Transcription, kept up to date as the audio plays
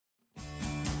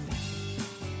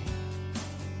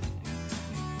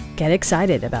Get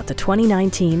excited about the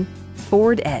 2019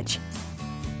 Ford Edge.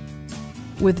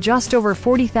 With just over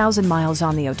 40,000 miles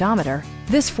on the odometer,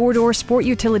 this four-door sport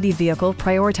utility vehicle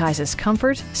prioritizes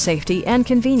comfort, safety, and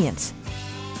convenience.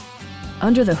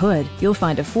 Under the hood, you'll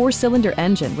find a four-cylinder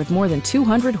engine with more than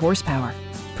 200 horsepower,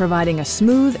 providing a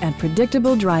smooth and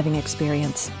predictable driving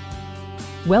experience.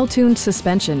 Well-tuned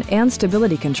suspension and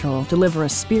stability control deliver a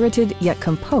spirited yet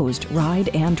composed ride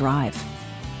and drive.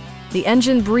 The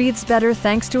engine breathes better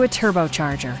thanks to a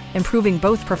turbocharger, improving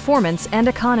both performance and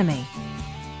economy.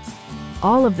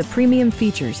 All of the premium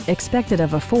features expected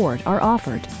of a Ford are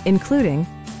offered, including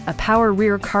a power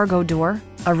rear cargo door,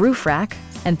 a roof rack,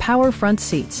 and power front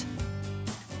seats.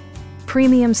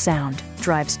 Premium sound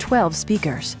drives 12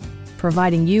 speakers,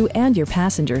 providing you and your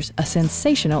passengers a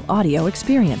sensational audio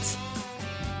experience.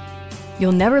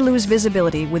 You'll never lose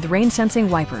visibility with rain-sensing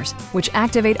wipers, which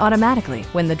activate automatically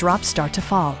when the drops start to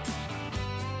fall.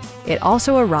 It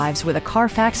also arrives with a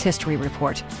Carfax history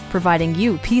report, providing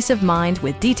you peace of mind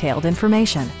with detailed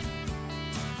information.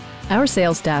 Our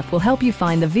sales staff will help you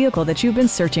find the vehicle that you've been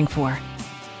searching for.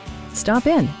 Stop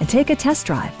in and take a test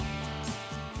drive.